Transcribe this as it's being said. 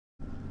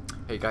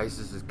Hey guys,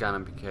 this is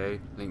GanonPk,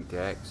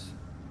 LinkDx,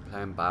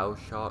 playing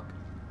BioShock.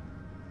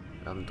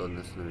 I haven't done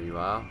this in a wee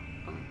while.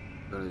 I'm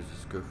gonna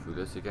just go through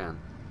this again.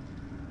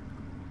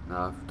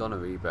 Now I've done a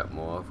wee bit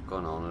more, I've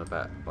gone on a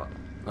bit, but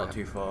not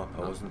too far.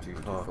 I wasn't too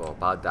far.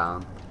 Bow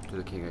down to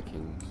the King of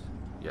Kings.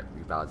 Yep,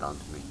 you bow down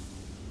to me.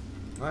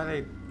 Why are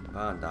they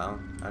bowing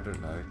down? I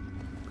don't know.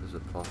 Because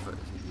the prophet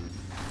is in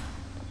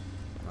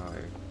here.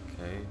 Alright,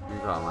 okay.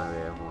 Move out of my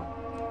way, everyone.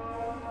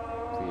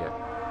 So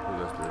yeah,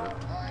 we'll just do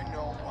it. I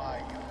know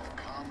why you've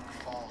come,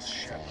 false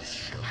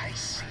shepherd. I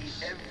see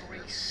every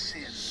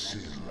sin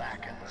that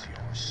blackens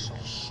your soul.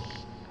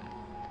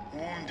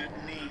 Wounded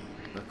knee,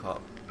 Look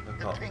up. Look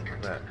the up. There.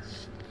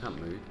 Pinkertons, Can't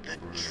move. the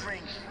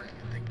drinking,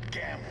 the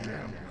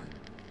gambling,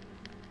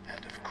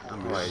 and of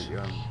I'm course, Right, you're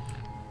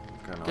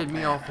going Get on.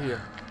 me off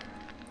here.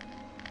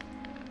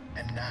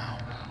 and now,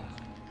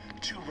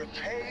 to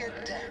repay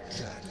a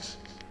debt,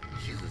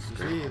 you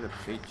See the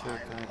feature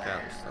kind of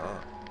get the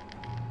start.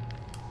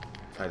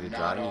 It's how they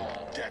not drag you.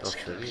 all debts Off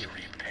can be city.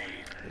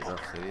 repaid. It's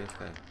off city,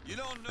 okay. You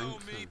don't know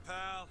me,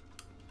 pal.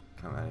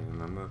 Can't really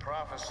remember.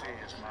 Prophecy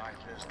is my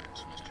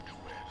business, Mr.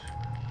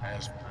 DeWitt.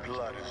 As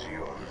blood as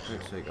yours.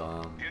 Looks like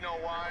You know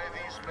why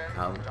these men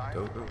Count died?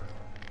 Dogo.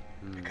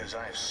 Because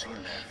I have seen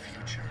their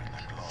future in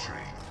the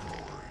glory,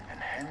 and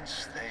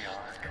hence they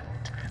are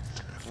content.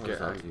 What Get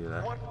was out. that to you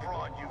there? What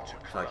brought you to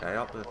It's like I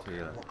up there to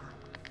you.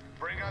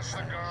 Bring us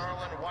the girl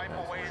and wipe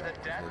away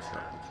the debt?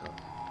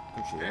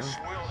 Don't shoot This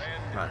him. will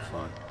end I'm in actually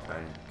blood.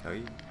 trying to kill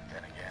you.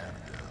 Then again,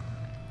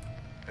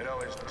 it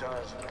always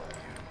does with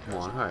you. Come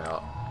on, hurry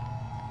up.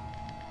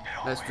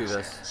 It Let's do always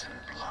this. ends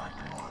in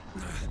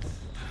blood.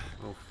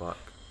 Oh fuck.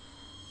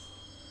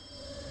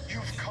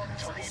 You've come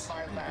to lead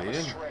my lamb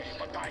bleeding? astray,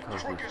 but thy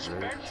Cause crook we're is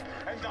bleeding. bent,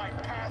 and thy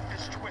path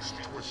is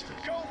twisted.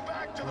 Go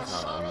back to the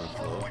What's that on the slum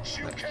floor? from which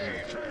you Next to came.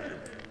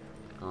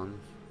 it. Guns.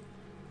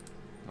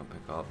 I'll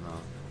pick up now.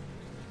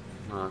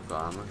 No, I've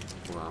got armor.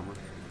 Full armor.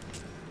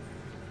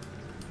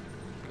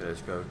 Okay,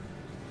 let's go.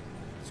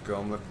 Let's go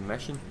on with the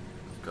mission.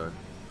 Let's go.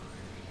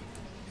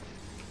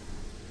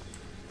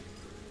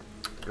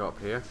 Go up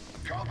here.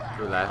 Go back.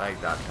 Go I left.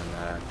 like that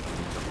and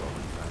jump off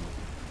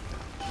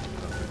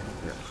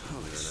Yep.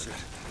 Holy shit.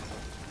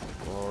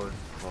 God,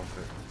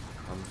 profit.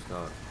 Come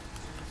start.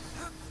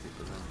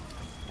 People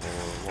then.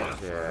 Or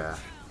what? Yeah.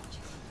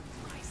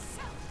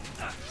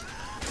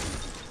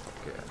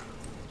 Okay.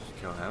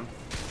 Just kill him.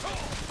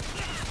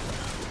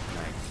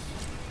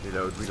 Nice.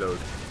 Reload, reload.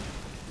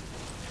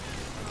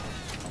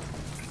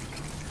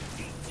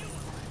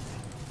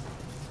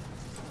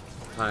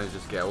 Trying to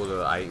just get all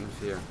the items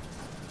here.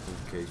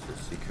 In case there's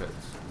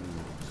secrets.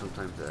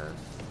 Sometimes there's.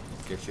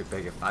 Gives you a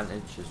big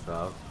advantage as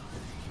well.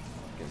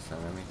 Against an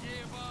enemy.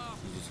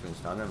 You're just gonna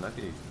stand there and look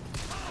at you.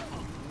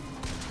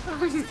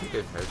 Oh, you take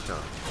a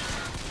headshot.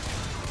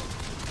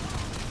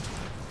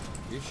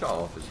 You shot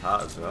off his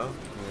hat as well.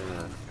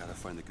 Yeah. Gotta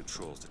find the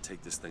controls to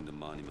take this thing to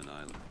Monument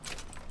Island.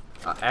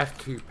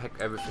 F2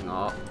 picked everything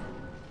up.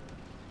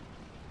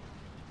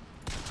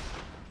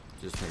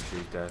 Just make sure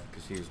he's dead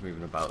because he was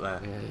moving about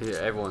there. Yeah,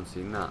 everyone's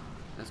seen that.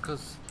 It's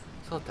because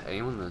it's hard to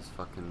aim on this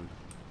fucking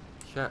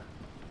shit.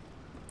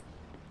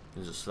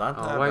 There's a slant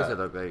Oh, there. why but- does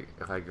it look like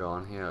if I go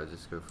on here, I'll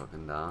just go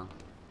fucking down?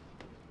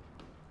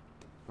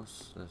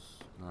 What's this?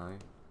 No.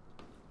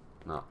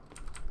 No.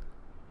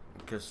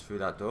 Just through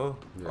that door?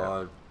 Yeah.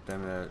 Or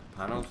them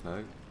panels?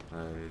 No.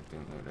 No, they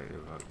didn't look like they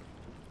work.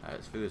 Alright,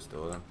 it's through this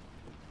door then.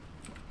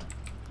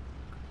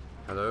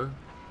 Hello?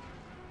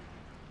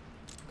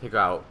 Take her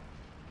out.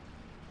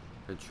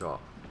 Good shot.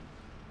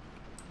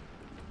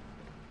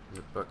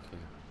 There's a book here.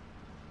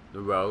 The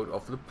Road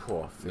of the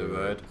Prophet. The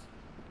road.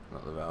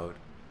 Not the road.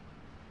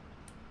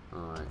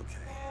 Alright. Okay.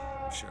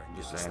 I'm sure I can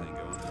get Just this saying. thing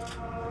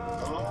going.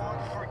 The Lord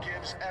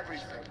forgives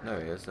everything. No,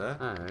 he is there.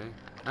 Alright.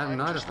 I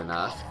might have been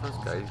asked for this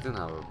guy. He didn't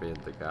have a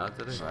beard to guard,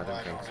 did he? No, I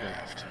don't think so.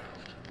 have to.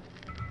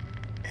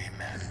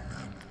 Amen.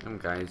 Them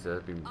guys that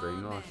have been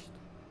brainwashed.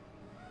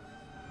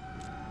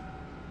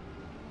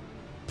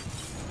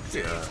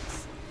 Yeah.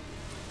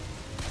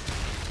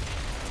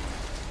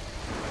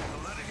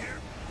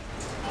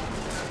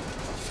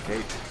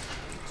 Escape.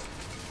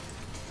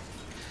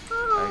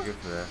 I go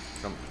for there.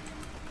 Jump.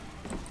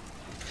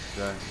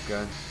 Go.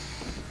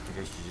 I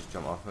guess you just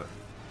jump off it.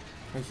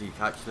 Make sure you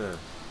catch the.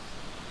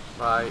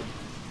 Right.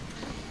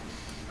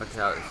 Okay,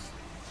 that was,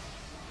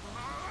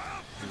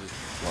 You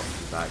just walk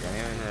you back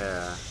anyway.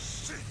 yeah.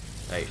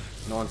 Like,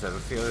 no one's ever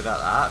failed at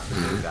that,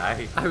 so you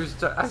die. I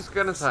was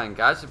gonna try and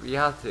catch it, but you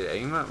had to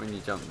aim it when you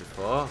jumped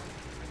before.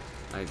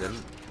 I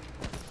didn't.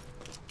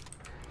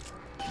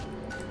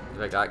 You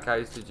like that,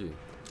 guys? Did you?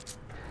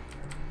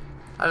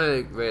 I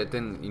like where it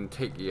didn't even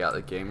take you out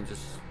of the game,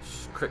 just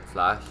quick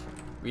flash.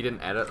 We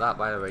didn't edit that,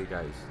 by the way,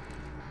 guys.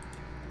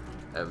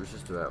 It was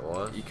just the way it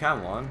was. You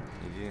can one.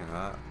 You do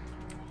that.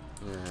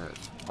 Yeah,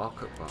 it's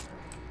awkward, but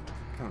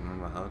I can't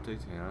remember how to be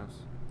honest.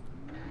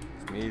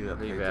 It's me that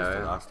Leave played it this the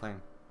out. last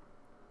time.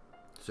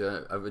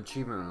 so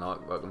achievement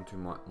unlocked. Welcome to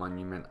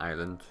Monument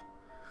Island.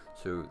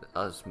 So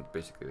that's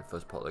basically the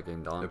first part of the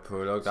game done. The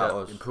prologue, So, that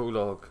was. the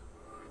prologue.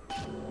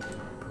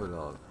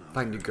 Prologue.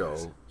 Find the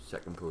goal.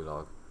 second pull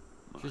log.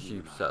 Just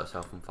you set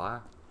herself on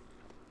fire.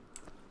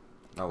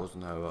 That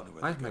wasn't how it.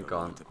 Why's my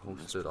gun all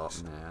stood up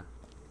in there?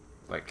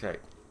 Right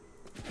click.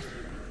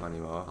 Not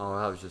anymore. Oh,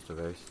 that was just a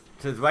race.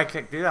 Did right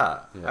click do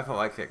that? Yeah. I thought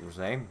right click was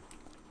aim.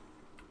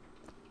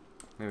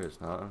 Maybe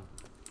it's not.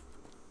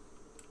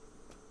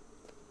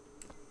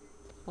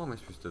 What am I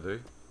supposed to do?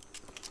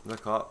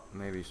 Look up,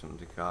 maybe something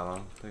to grab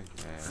on to. Yeah,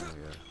 There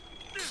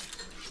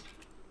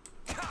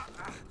we go.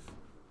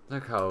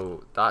 Look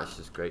how that's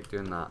just great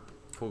doing that.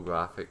 Full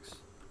graphics.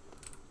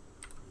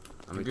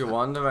 if you're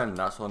wondering,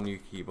 that's on new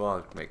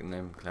keyboard, making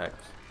them clicks.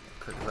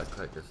 Click, click,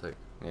 click, it's like,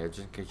 Yeah, just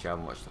in case you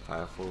haven't watched the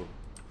Firefall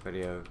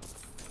video,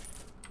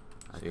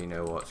 so you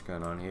know what's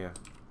going on here.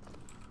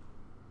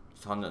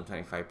 It's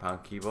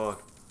 £125 keyboard,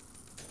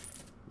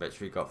 which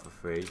we got for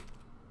free.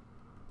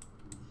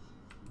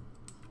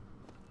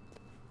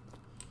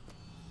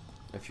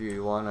 If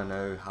you want to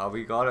know how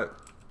we got it,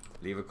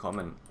 leave a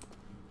comment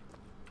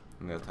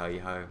and we'll tell you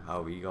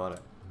how we got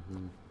it.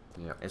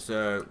 yep. It's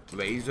a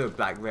Razer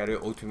Black Red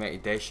Ultimate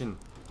Edition.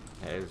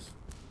 It is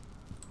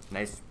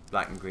nice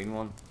black and green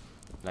one,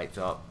 lights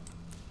up.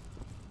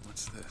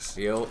 What's this?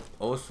 We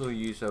also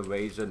use a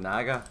Razer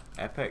Naga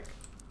Epic,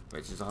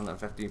 which is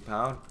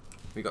 £115.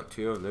 We got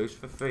 2 of those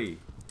for free.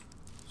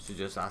 So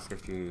just ask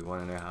if you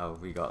want to know how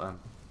we got them.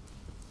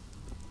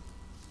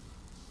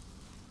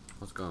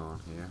 What's going on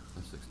here?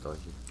 This looks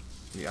dodgy.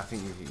 Yeah, I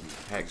think you can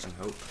hex and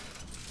hope.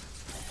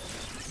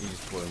 You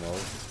just pull them all,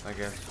 I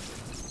guess.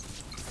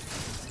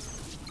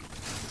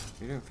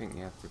 You don't think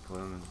you have to pull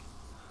them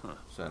in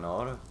certain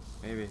order?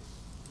 Maybe.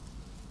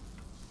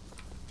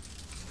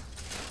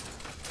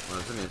 Well,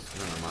 it's only a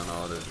certain amount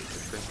of orders it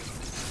could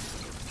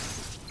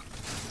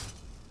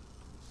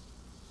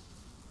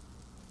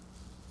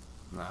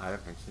be. Nah, I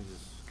don't think so.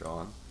 Just go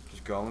on.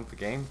 Just go on with the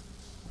game.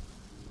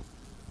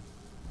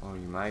 Or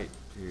you might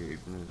to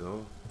open the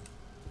door.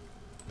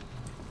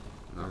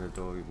 No, the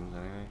door opens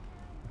anyway.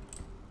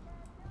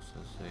 What's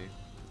that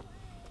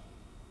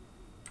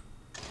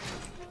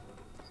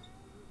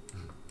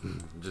say?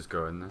 Just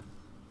go in there.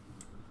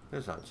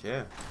 There's that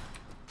chair.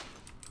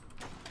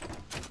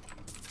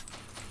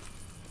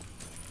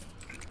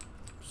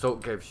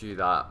 Salt gives you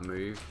that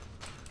move,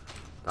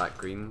 that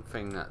green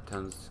thing that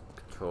turns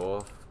control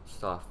off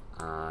stuff,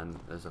 and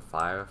there's a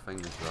fire thing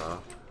as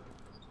well.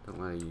 Don't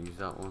want to use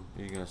that one.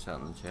 You're gonna sit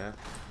on the chair.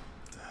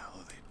 What the hell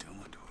are they doing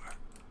to her? I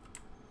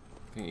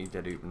think you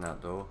did open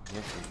that door.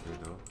 Yes, you opened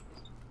the door.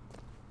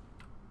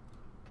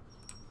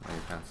 No,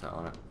 you can't sit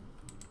on it.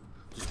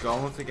 Just go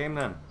on with the game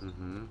then.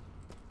 Mm-hmm.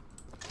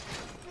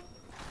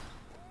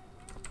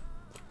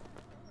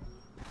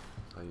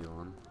 Are you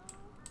on?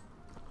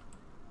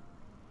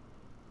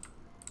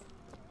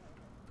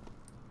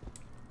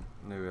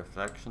 No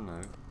reflection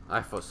now.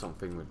 I thought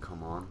something would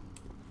come on.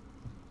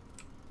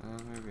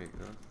 Maybe it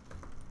could.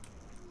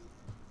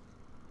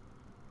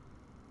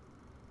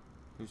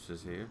 Who's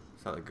this here?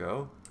 Is that a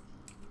girl?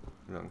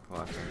 You're looking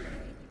for, I think.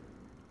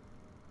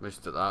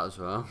 Missed at that as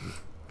well.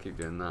 Keep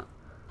doing that.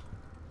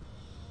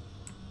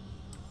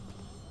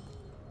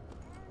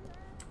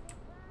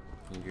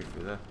 Can you go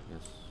through there?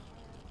 Yes.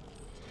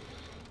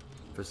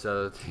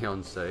 Facility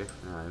unsafe.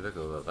 Nah, look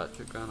at all that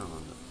electric going on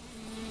under it.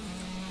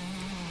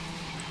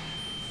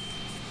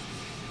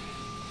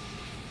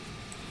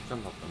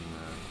 Jump up and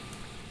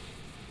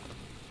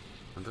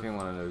I think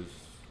one of those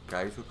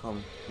guys will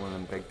come, one of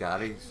them big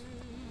daddies.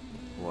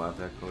 Whatever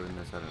they're calling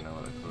this, I don't know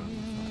what they're calling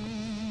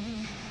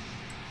this.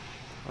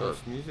 Oh,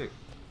 it's music.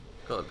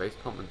 Got the bass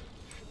pumping.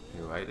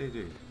 You're right, they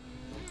do.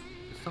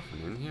 There's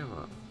nothing in here,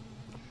 what?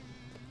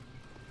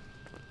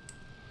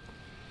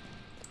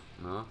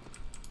 No?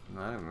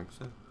 No, I don't think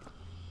so.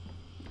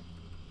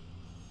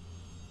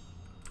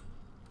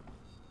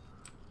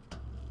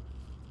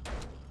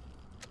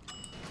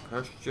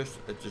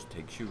 It just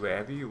takes you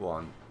wherever you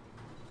want.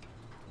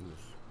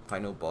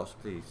 Final boss,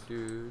 please.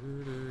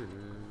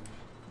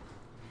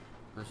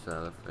 Where's the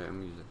elevator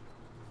music?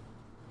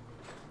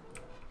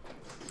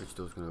 Which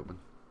door's gonna open?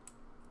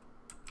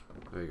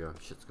 There we go.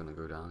 Shit's gonna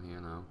go down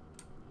here now.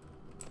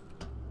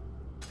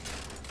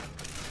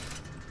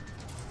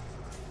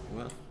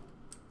 What?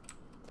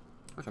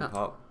 I Jump can't.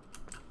 up.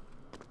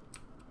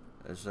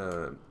 There's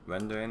a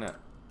window in it.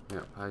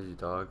 Yep, how's your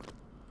dog?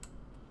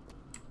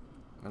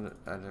 No,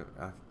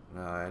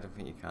 I don't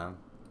think you can.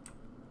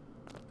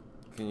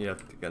 I think you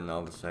have to get on the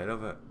other side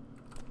of it.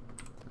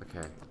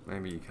 Okay.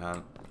 Maybe you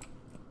can't.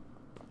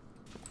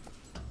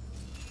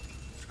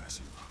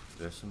 Dressing room.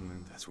 There's some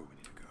room. That's where we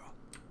need to go.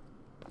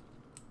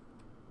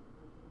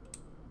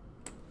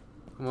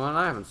 Come on,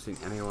 I haven't seen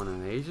anyone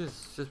in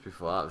ages. Just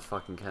before that, I was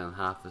fucking killing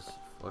half this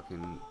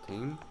fucking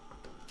team.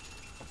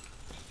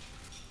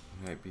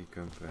 Might be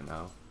going for it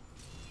now.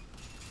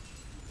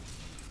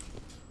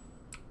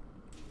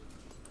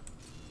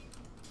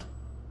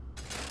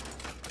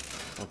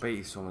 I bet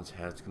you someone's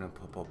head's gonna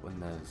pop up when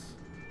there's.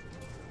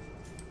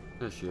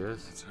 There she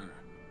is. It's her.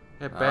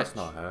 Yeah, No, bitch. that's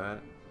not her.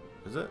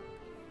 Is it?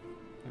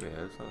 Maybe it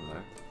is, I don't know.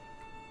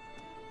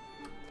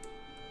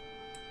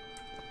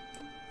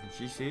 Can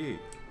she see you?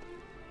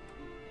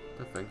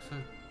 Don't think so.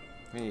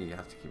 I think you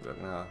have to keep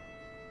looking at her.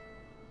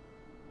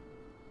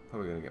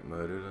 Probably gonna get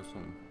murdered or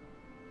something.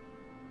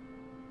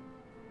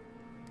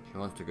 She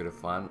wants to go to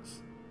France,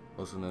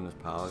 also known as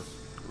Paris.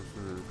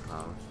 Also known as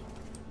Paris.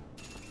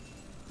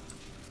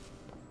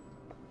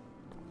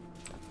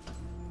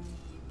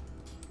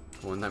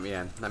 Come on, let me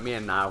in. Let me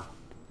in now.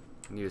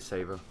 I need a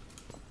saver.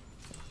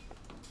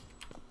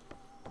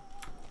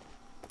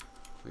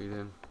 What are you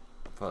doing?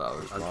 I thought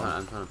that was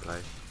I'm trying to play.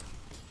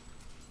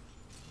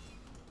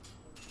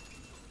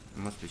 It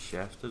must be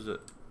chefs, does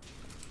it?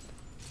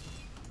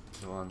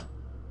 The one.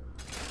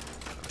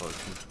 Oh,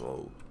 it's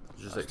control.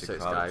 Just That's like the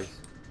 6 crouch. guys.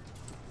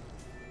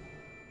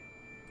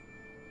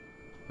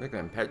 Look at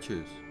them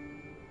pictures.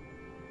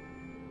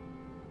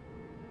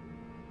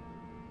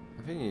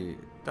 I think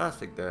that's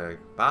like the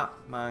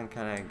Batman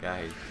kind of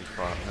guy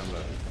before I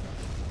remember.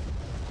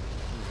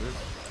 Who's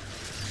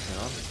this? Hang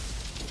on.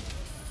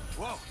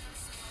 Whoa!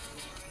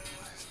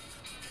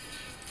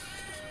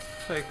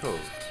 Pretty cool.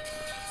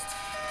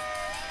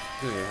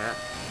 Give me a hat.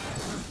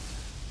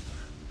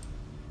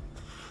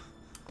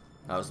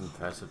 That was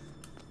impressive.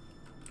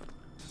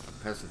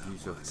 Impressive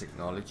use of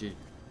technology.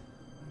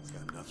 It's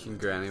got She nothing. can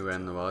go anywhere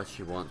in the world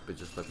she wants, but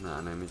just looking at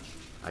an image,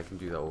 I can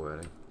do that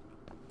already.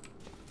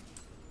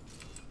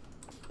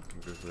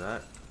 Can go for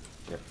that.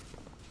 Yep.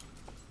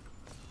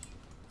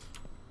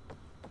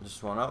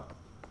 Just one up.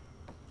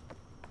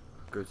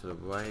 Go to the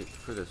right,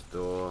 through this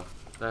door.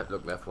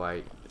 Look left,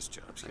 right. This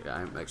job's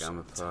Like I'm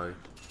a pro.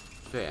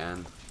 Straight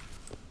in.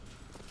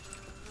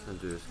 And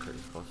do this as quick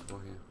as possible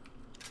here.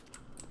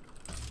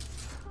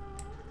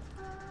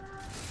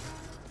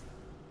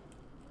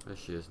 There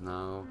she is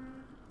now.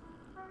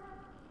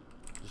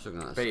 Just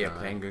looking at the Bet your sky.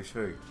 plane goes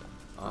through.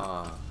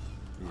 Ah.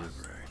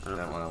 Library. I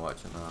don't want to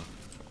watch it now.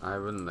 I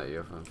wouldn't let you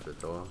open the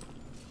door.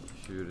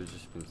 She would have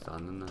just been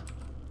standing there.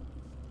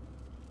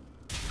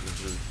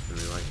 This room's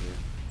gonna be right here.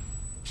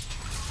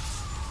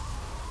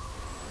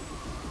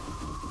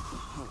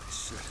 Holy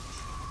shit.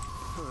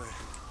 Alright.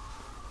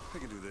 I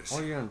can do this.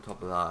 Oh, you're on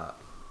top of that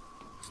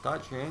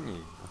statue, ain't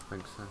you? I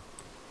think so.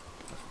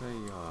 That's where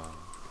you are.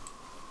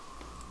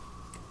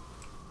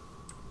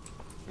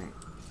 I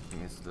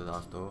think this is the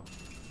last door.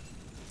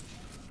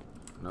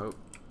 Nope.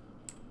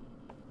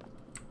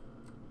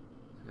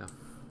 Yeah.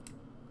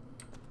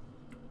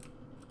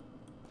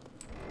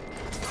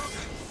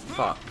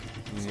 Fuck.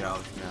 Yeah,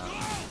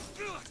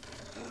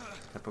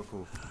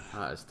 typical.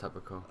 That is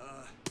typical.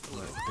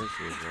 Like, this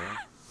is there.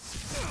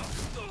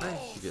 Hey,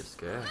 she gets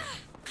scared.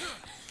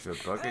 She's a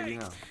bugger, you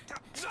know.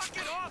 Knock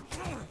it off!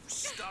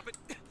 Stop it!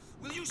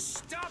 Will you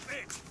stop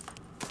it?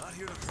 Not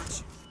here to hurt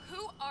you.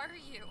 Who are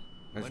you?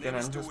 Let's My get name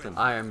is interesting.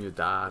 I am your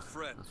dad.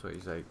 Fred. That's what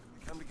he's like.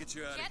 I come to get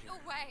you out Get of here.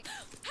 away.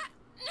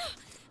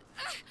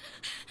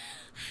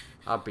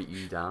 I'll beat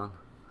you down.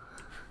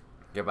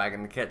 Get back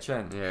in the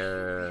kitchen.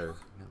 Yeah.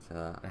 Can't say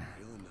that.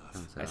 Real enough.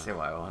 Can't say I that. say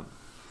what I want.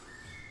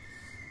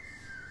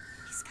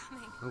 He's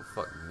coming. Oh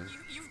fuck me.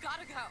 You've got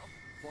to go.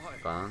 Why?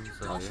 Bands. You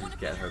Oh don't yeah. want to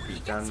Get be her here when beat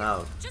he down gets now.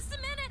 here. Just a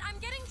minute. I'm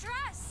getting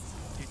dressed.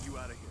 Get you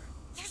out of here.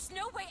 There's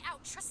no way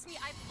out. Trust me.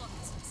 I've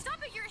looked. Stop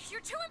it.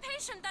 You're too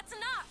impatient. That's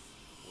enough.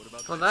 What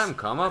about Well, this? let him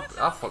come up.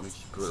 I'll fucking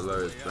just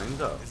blow his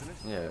brains up. Isn't it?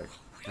 Yeah.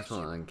 That's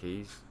one of them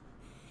keys.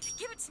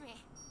 Give it to me.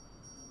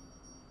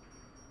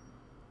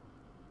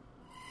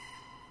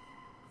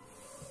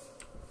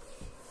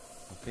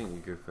 I think you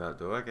go for that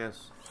door, I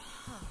guess.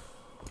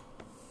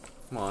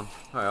 Come on.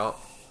 Hurry up.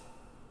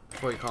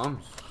 Before he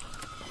comes.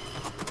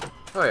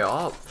 Hurry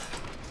up.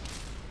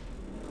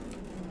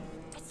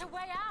 It's a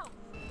way out.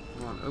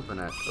 Come on, open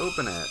it.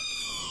 Open it.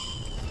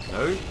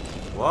 No?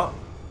 What?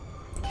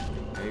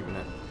 Open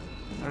it.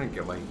 I don't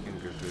get why you can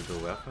go through the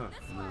door with her.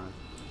 No.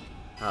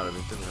 How do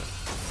we do it?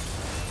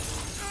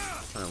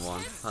 Turn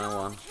one. Turn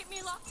one. Keep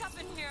me locked up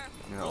in here.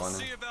 You don't We'll want to.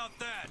 see about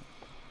that.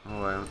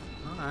 Oh, I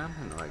am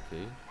in the right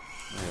key.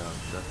 Yeah,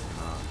 definitely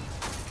not.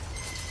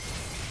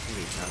 Maybe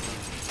you can't. Oh,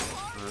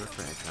 I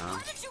think I can. Why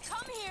did you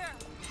come here?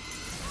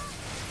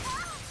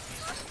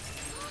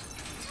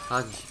 How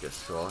did she get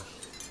squashed?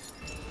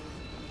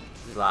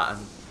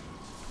 Flatten.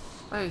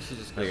 Hey, she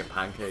just Like got a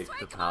pancake.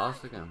 the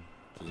palace again.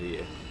 Just eat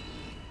it.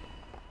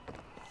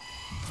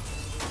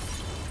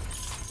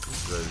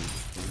 That's really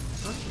interesting.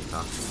 What's she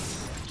talking?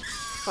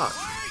 Fuck.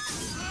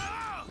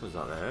 What was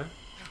that there?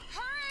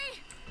 Hurry!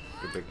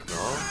 The big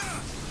claw?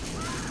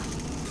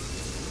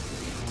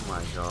 Oh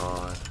my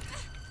god.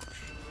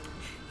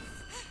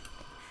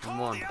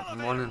 Come on, I'm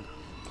running.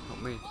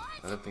 Help me.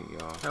 I don't think you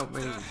are. Help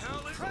me.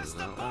 What was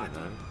that? I don't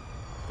know. I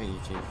think you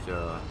changed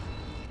your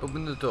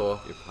Open the door.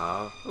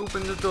 power.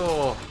 Open the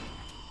door.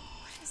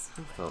 What is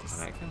You felt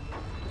panicking.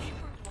 They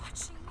were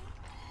watching me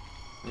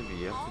Maybe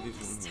you have all to do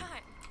this something.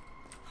 time.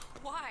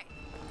 Why?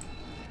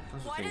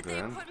 That's the Why thing, did they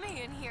Glenn. put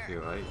me in here?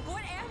 You're right.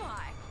 What am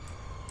I?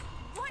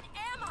 What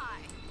am I?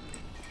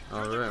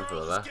 Oh, we're waiting for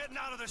the left. Getting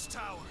out of this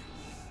tower.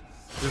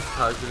 Just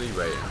casually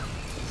waiting.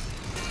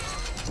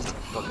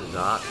 What is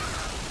that?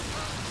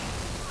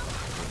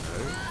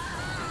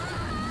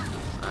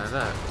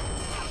 There. Oh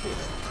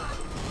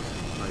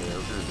yeah,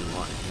 we're gonna do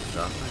marketing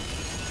stuff.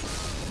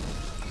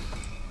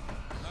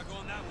 Not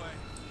going that way.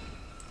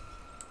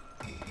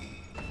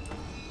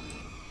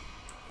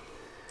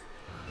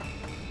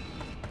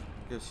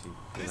 guess you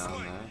get on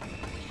there. We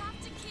have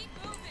to keep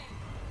moving.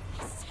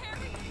 He's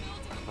tearing the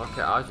building.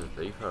 Okay, I'll just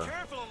leave her.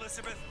 Careful,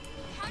 Elizabeth.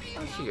 How do you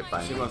How know she get my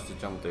banged? She wants to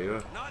jump through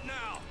her. Not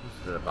now.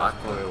 To the That's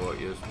back. probably what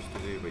you're supposed to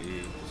do, but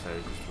you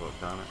decided just to walk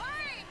down it.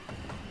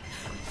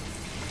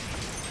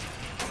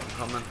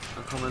 Hurry!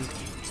 I'm coming.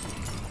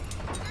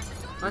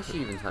 Why is she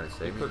even trying to You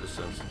save me? put the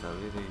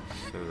sensitivity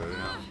to the road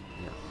now.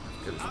 Yeah, that's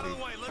good. Out of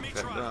the way. Let me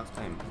Check try. last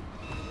time.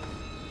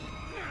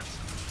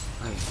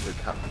 I should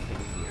have kept the thing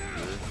from the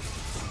view.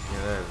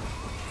 Yeah,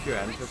 if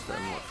you're interested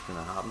in what's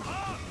gonna happen.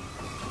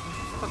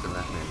 Fucking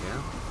left me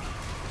again.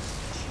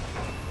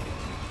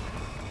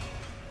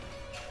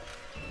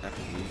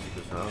 Epic music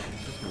as well.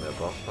 It's just gonna be a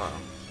boss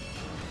battle.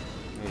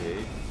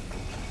 Maybe.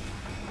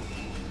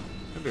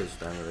 Maybe it's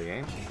the end of the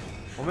game.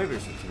 Or maybe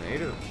it's a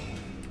tornado.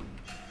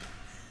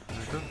 I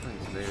don't think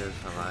tomatoes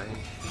are alive.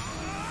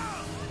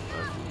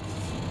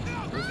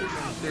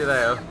 See you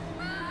later.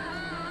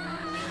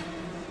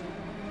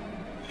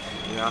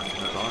 You have to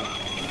put it on.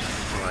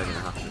 Well, I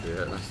didn't have to do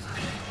it this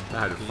time. I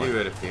had a Because fun. you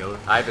would have failed.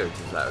 I don't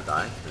just let her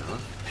die, to be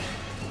honest.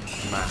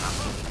 You might have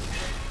to.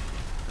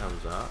 How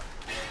was that?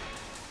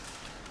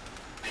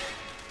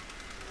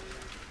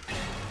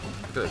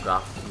 Look at the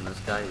graphics on this,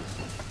 guys.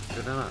 Good,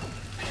 isn't it?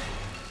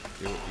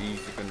 You're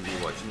easily going to be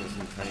watching this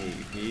in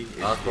 1080p.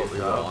 That's what we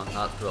were well. on.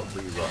 That's what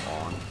we were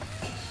on.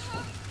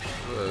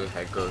 Oh,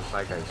 head goes.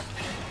 Bye, guys.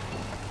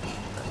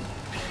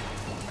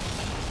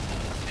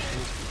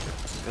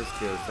 This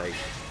feels like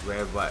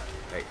we're what,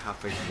 like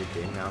halfway through the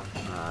game now.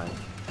 Aye.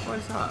 What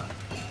is that?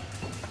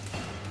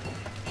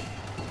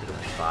 Look at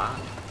this bar.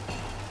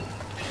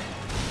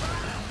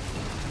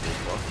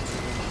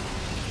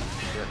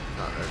 Yep,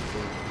 that there.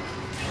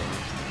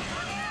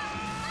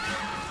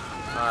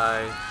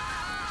 Bye.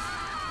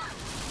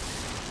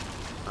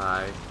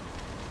 Bye.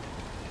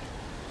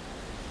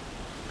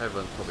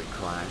 Everyone's probably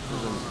crying.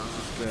 Everyone's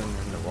just going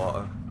in the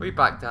water. We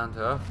back down to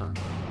earth then.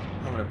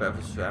 Having a bit of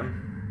a swim.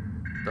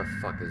 The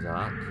fuck is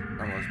that?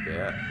 That must be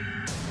it.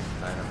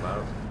 Flying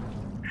about.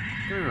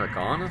 Give me my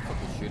gun, I'll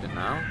fucking shoot it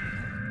now.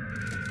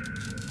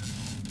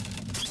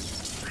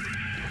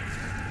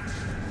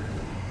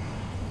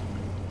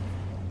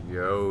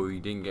 Yo, you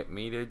didn't get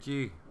me, did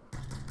you?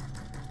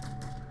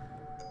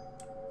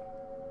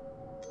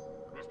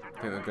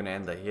 I think we're going to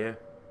end it here.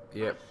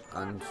 Yep,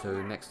 and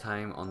so next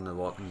time on The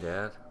Walking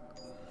Dead,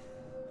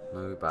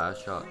 no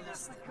BioShock.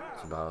 It's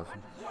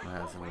embarrassing.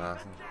 Yeah, it's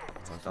embarrassing.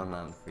 I've done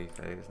that in 3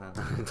 videos now.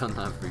 I've done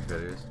that in 3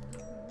 videos.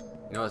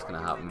 You know what's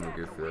gonna happen when we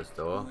go through this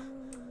door?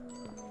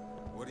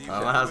 What do you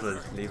I might as well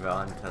just leave it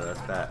on until this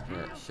bit.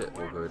 Yeah, shit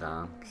will go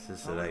down. Because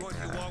it's like, want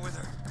you along with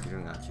her? you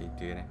don't actually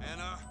do anything.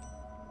 Anna.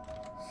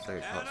 It's like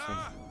a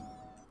cutscene.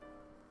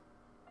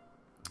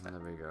 And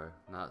there we go.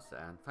 And that's the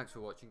end. Thanks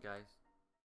for watching, guys.